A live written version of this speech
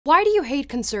Why do you hate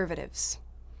conservatives?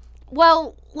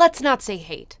 Well, let's not say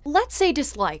hate. Let's say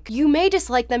dislike. You may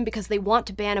dislike them because they want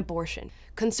to ban abortion.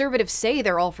 Conservatives say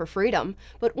they're all for freedom,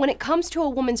 but when it comes to a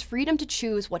woman's freedom to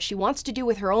choose what she wants to do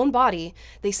with her own body,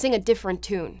 they sing a different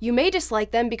tune. You may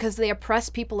dislike them because they oppress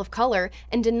people of color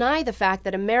and deny the fact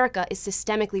that America is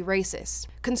systemically racist.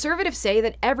 Conservatives say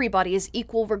that everybody is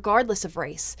equal regardless of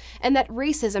race, and that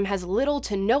racism has little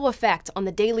to no effect on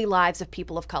the daily lives of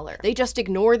people of color. They just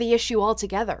ignore the issue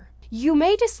altogether. You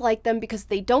may dislike them because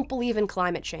they don't believe in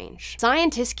climate change.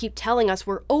 Scientists keep telling us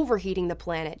we're overheating the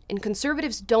planet, and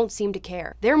conservatives don't seem to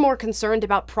care. They're more concerned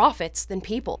about profits than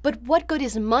people. But what good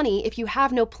is money if you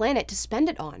have no planet to spend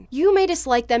it on? You may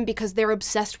dislike them because they're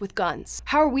obsessed with guns.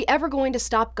 How are we ever going to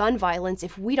stop gun violence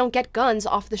if we don't get guns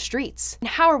off the streets? And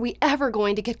how are we ever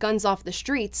going to get guns off the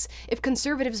streets if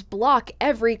conservatives block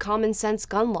every common sense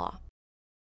gun law?